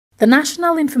The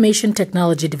National Information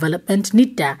Technology Development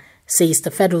NITDA says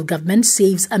the federal government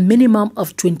saves a minimum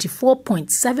of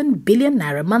 24.7 billion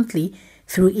naira monthly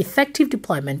through effective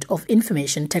deployment of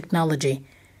information technology.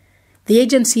 The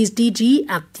agency's DG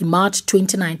at the March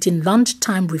 2019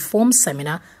 Lunchtime Reform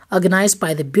Seminar organized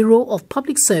by the Bureau of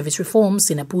Public Service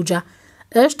Reforms in Abuja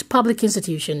urged public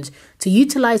institutions to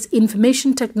utilize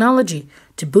information technology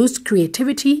to boost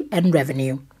creativity and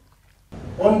revenue.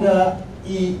 Under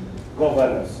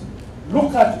e-governance,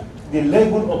 look at the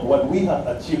level of what we have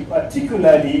achieved,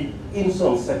 particularly in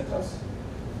some sectors.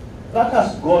 That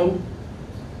has gone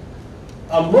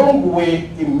a long way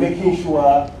in making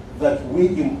sure that we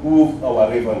improve our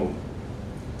revenue.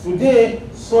 Today,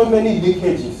 so many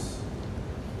leakages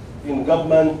in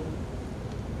government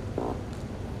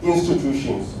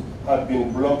institutions have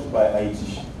been blocked by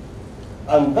IT,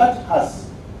 and that has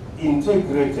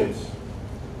integrated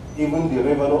even the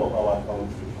revenue of our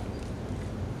country.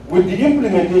 With the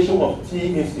implementation of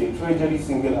TSA, Treasury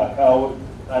Single Account,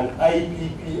 and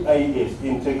IPPIS,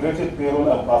 Integrated Payroll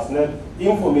and Personnel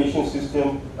Information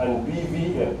System, and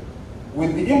BVN,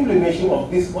 with the implementation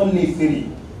of these only three,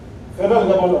 federal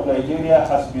government of Nigeria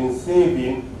has been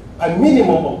saving a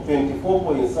minimum of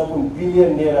 24.7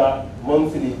 billion naira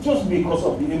monthly just because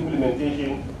of the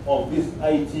implementation of this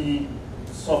IT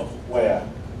software.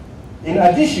 In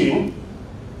addition,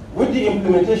 with the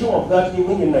implementation of that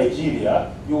even in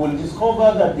Nigeria, you will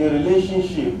discover that the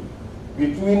relationship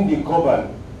between the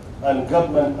government and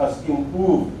government has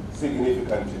improved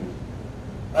significantly.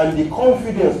 And the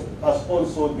confidence has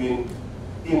also been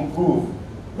improved.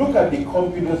 Look at the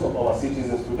confidence of our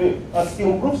citizens today. Has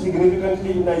improved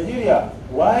significantly in Nigeria.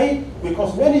 Why?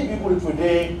 Because many people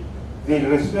today, they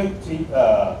respect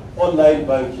online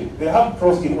banking. They have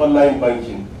trust in online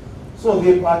banking. So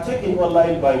they partake in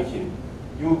online banking.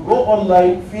 You go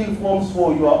online, fill forms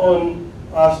for your own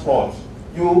passport.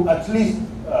 You at least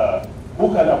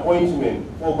book an appointment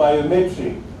for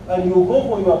biometric, and you go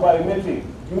for your biometric.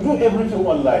 You do everything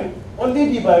online. Only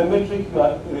the biometric you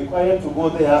are required to go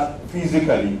there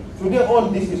physically. Today, all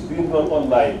this is being done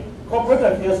online. Corporate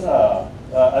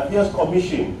Affairs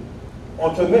Commission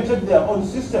automated their own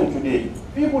system today.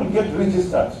 People get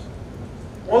registered.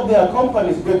 All their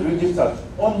companies get registered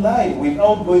online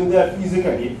without going there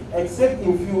physically, except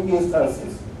in few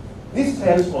instances. This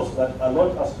tells us that a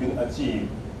lot has been achieved,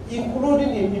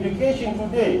 including in education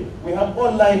today. We have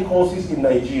online courses in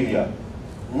Nigeria.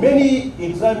 Many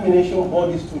examination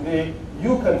bodies today,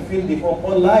 you can fill the form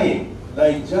online,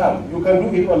 like JAM. You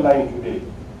can do it online today.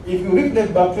 If you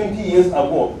reflect back 20 years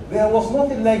ago, there was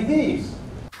nothing like this.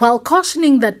 While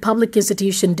cautioning that public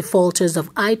institution defaulters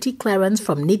of IT clearance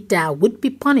from NITDA would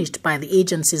be punished by the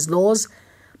agency's laws,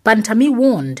 Pantami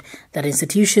warned that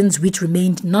institutions which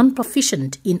remained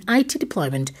non-proficient in IT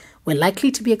deployment were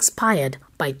likely to be expired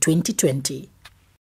by 2020.